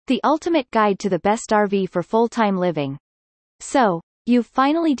the ultimate guide to the best RV for full-time living. So, you've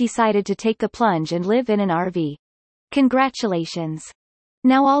finally decided to take the plunge and live in an RV. Congratulations.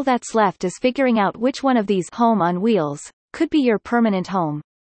 Now all that's left is figuring out which one of these home on wheels could be your permanent home.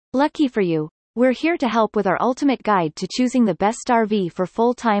 Lucky for you, we're here to help with our ultimate guide to choosing the best RV for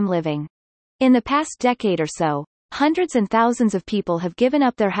full-time living. In the past decade or so, hundreds and thousands of people have given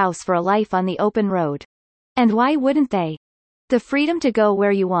up their house for a life on the open road. And why wouldn't they? The freedom to go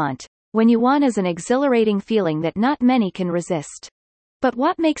where you want, when you want is an exhilarating feeling that not many can resist. But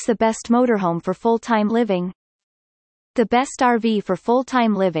what makes the best motorhome for full-time living? The best RV for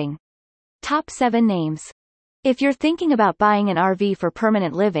full-time living. Top 7 names. If you're thinking about buying an RV for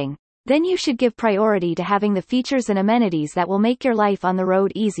permanent living, then you should give priority to having the features and amenities that will make your life on the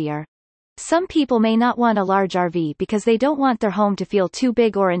road easier. Some people may not want a large RV because they don't want their home to feel too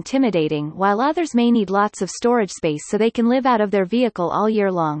big or intimidating, while others may need lots of storage space so they can live out of their vehicle all year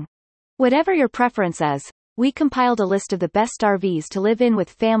long. Whatever your preference is, we compiled a list of the best RVs to live in with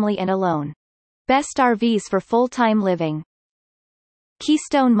family and alone. Best RVs for full-time living.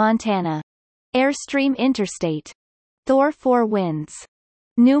 Keystone, Montana. Airstream Interstate. Thor 4 Winds.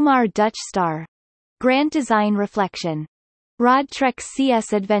 Newmar Dutch Star. Grand Design Reflection. Rodtrek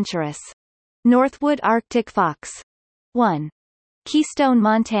CS Adventurous. Northwood Arctic Fox. 1. Keystone,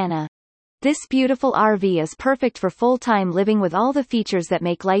 Montana. This beautiful RV is perfect for full-time living with all the features that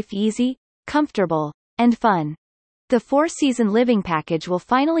make life easy, comfortable, and fun. The 4-season living package will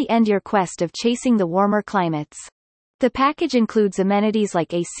finally end your quest of chasing the warmer climates. The package includes amenities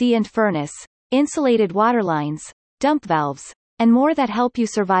like AC and furnace, insulated water lines, dump valves, and more that help you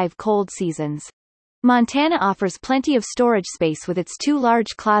survive cold seasons. Montana offers plenty of storage space with its 2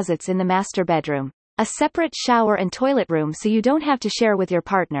 large closets in the master bedroom, a separate shower and toilet room so you don't have to share with your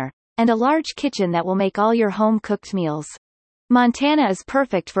partner, and a large kitchen that will make all your home-cooked meals. Montana is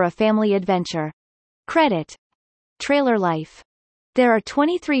perfect for a family adventure. Credit. Trailer Life. There are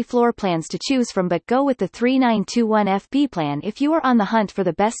 23 floor plans to choose from, but go with the 3921 FB plan if you are on the hunt for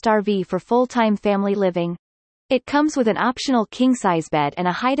the best RV for full-time family living. It comes with an optional king-size bed and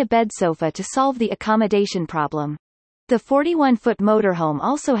a hide-a-bed sofa to solve the accommodation problem. The 41-foot motorhome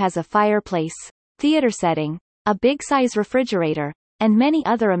also has a fireplace, theater setting, a big-size refrigerator, and many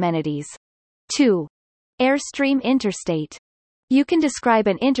other amenities. 2. Airstream Interstate. You can describe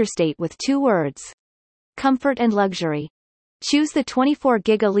an interstate with 2 words. Comfort and luxury. Choose the 24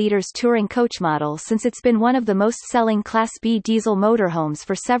 gigaliters touring coach model since it's been one of the most-selling Class B diesel motorhomes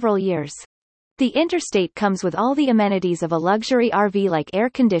for several years. The Interstate comes with all the amenities of a luxury RV like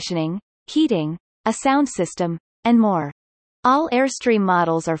air conditioning, heating, a sound system, and more. All Airstream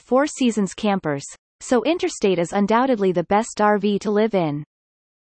models are 4 seasons campers, so Interstate is undoubtedly the best RV to live in.